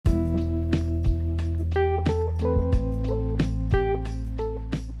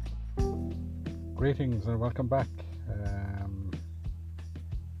Greetings and welcome back.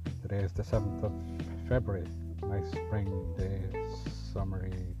 Today is the 7th of February. Nice spring day,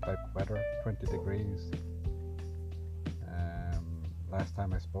 summery type weather, 20 degrees. Last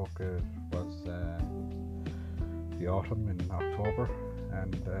time I spoke it was the autumn in October,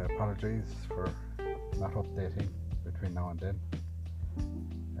 and apologies for not updating between now and then.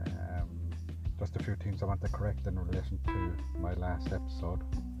 Just a few things I want to correct in relation to my last episode.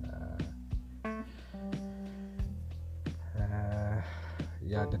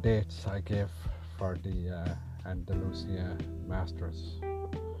 The dates I gave for the Andalusia Masters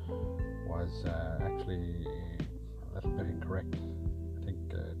was actually a little bit incorrect. I think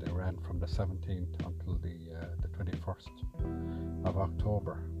they ran from the 17th until the 21st of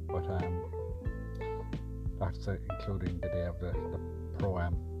October, but that's including the day of the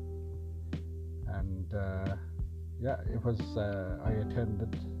Pro-Am. And it was I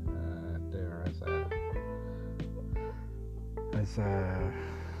attended there as a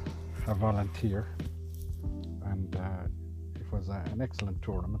volunteer, and it was an excellent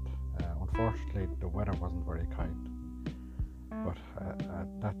tournament. Unfortunately, the weather wasn't very kind, but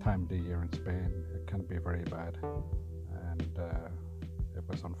at that time of the year in Spain, it can be very bad, and it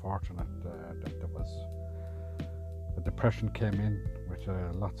was unfortunate that there was a depression came in with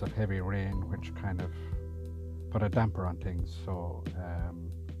lots of heavy rain, which kind of put a damper on things. So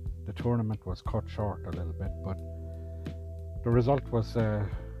the tournament was cut short a little bit, but the result was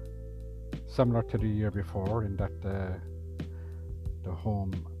similar to the year before, in that the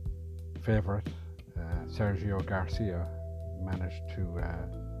home favourite, Sergio Garcia, managed to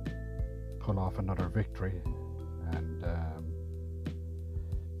pull off another victory, and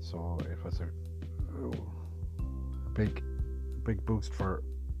so it was a big boost for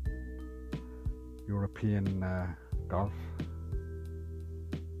European golf.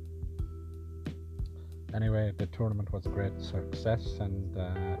 Anyway, the tournament was a great success, and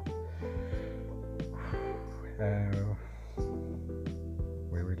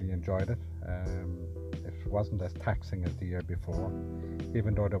we really enjoyed it. It wasn't as taxing as the year before,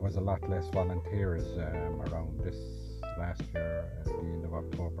 even though there was a lot less volunteers around this last year at the end of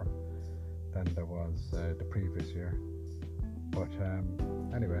October than there was the previous year. But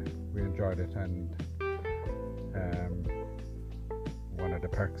anyway, we enjoyed it, and one of the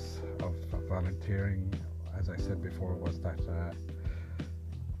perks of volunteering, as I said before, was that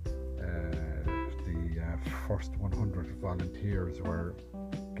the first 100 volunteers were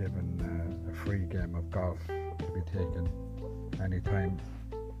given a free game of golf to be taken anytime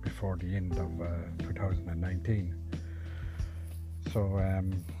before the end of 2019. So I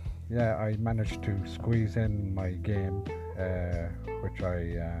managed to squeeze in my game, which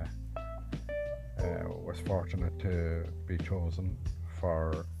I was fortunate to be chosen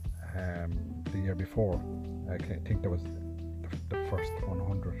for the year before. I think there was the first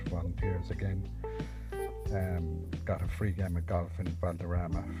 100 volunteers again got a free game of golf in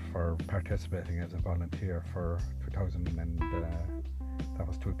Valderrama for participating as a volunteer for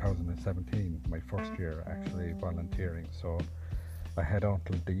 2017, my first year actually volunteering. So I had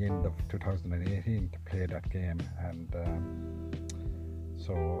until the end of 2018 to play that game, and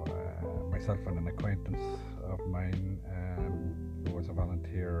so myself and an acquaintance of mine who was a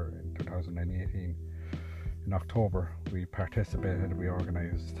volunteer in 2018, in October we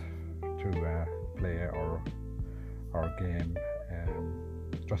organised to play our game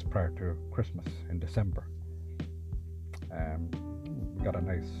just prior to Christmas in December. We got a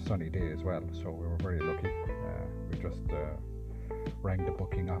nice sunny day as well, so we were very lucky. We just rang the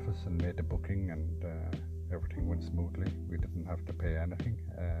booking office and made the booking, and everything went smoothly. We didn't have to pay anything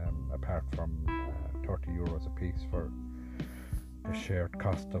apart from €30 a piece for the shared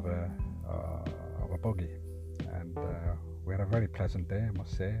cost of a buggy, and we had a very pleasant day, I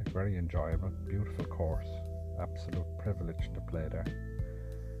must say. Very enjoyable, beautiful course, absolute privilege to play there.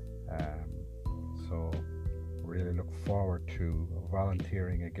 So really look forward to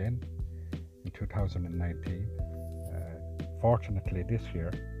volunteering again in 2019. Fortunately this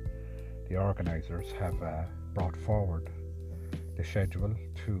year the organisers have brought forward the schedule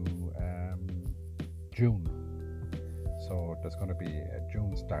to June, so there's going to be a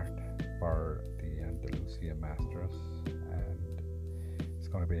June start for the Andalusia Masters, and it's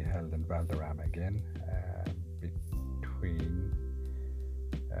going to be held in Valderrama again between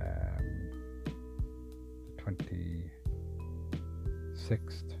the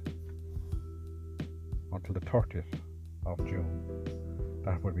 26th until the 30th of June.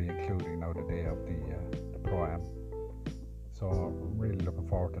 That would be including now the day of the Pro-Am. So I'm really looking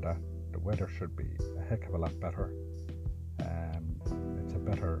forward to that. The weather should be a heck of a lot better. It's a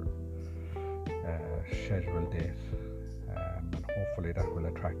better scheduled date, and hopefully that will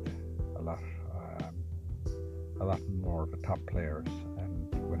attract a lot more of the top players,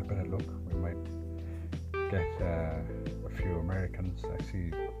 and with a bit of luck we might get a few Americans. I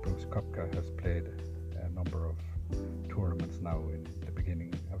see Bruce Kupka has played a number of tournaments now in the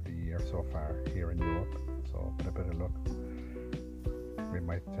beginning of the year so far here in Europe, so with a bit of luck we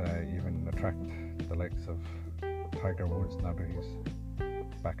might even attract the likes of Tiger Woods now that he's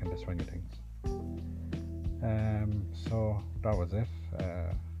back in the swing of things. So that was it.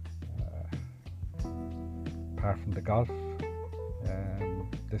 Apart from the golf,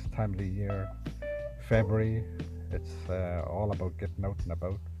 this time of the year, February, it's all about getting out and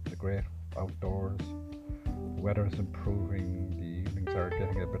about, the great outdoors. The weather is improving, the evenings are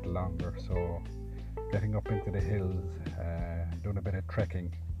getting a bit longer, so getting up into the hills, doing a bit of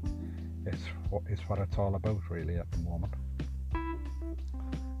trekking is what it's all about really at the moment.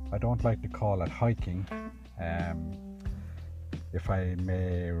 I don't like to call it hiking, if I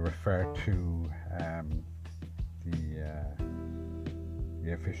may refer to the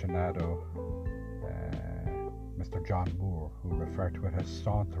aficionado, Mr. John Moore, who referred to it as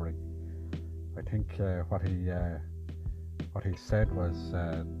sauntering. I think what he said was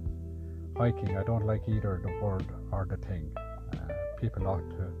hiking. I don't like either the word or the thing. People ought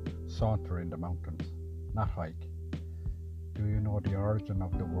to saunter in the mountains, not hike. Do you know the origin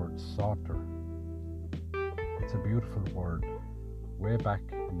of the word saunter? It's a beautiful word. Way back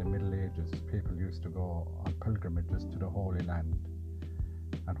in the Middle Ages, people used to go on pilgrimages to the Holy Land,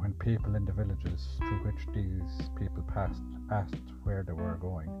 and when people in the villages through which these people passed asked where they were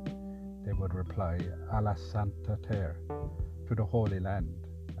going, they would reply, "A la Santa Terre," to the Holy Land,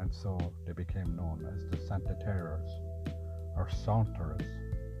 and so they became known as the Santa Terrors, or Saunterers.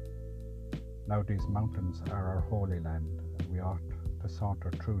 Now these mountains are our Holy Land, and we ought to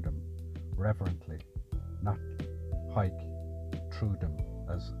saunter through them reverently, not hike through them,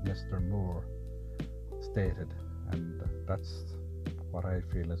 as Mr. Moore stated, and that's what I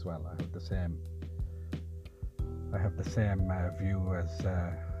feel as well. I have the same view as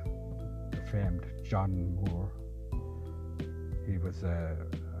the famed John Moore. He was a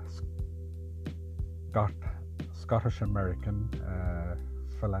Scottish American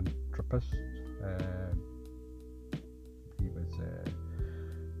philanthropist. He was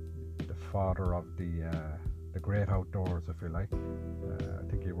the father of the great outdoors, if you like. I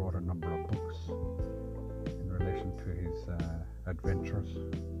think he wrote a number of books in relation to his adventures.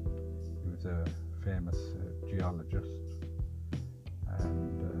 He was a famous geologist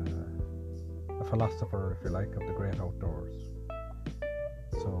and a philosopher, if you like, of the great outdoors.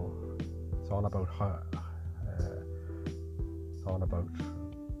 So it's all about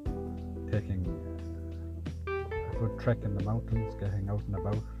taking a good trek in the mountains, getting out and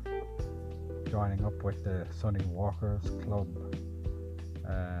about, joining up with the Sunny Walkers Club,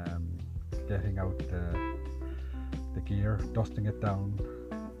 getting out the gear, dusting it down,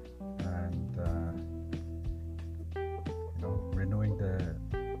 and renewing the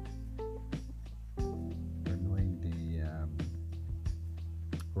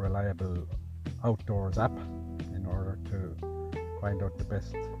reliable outdoors app in order to find out the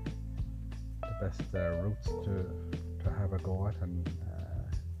best routes to have a go at, and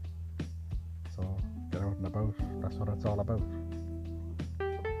so get out and about. That's what it's all about.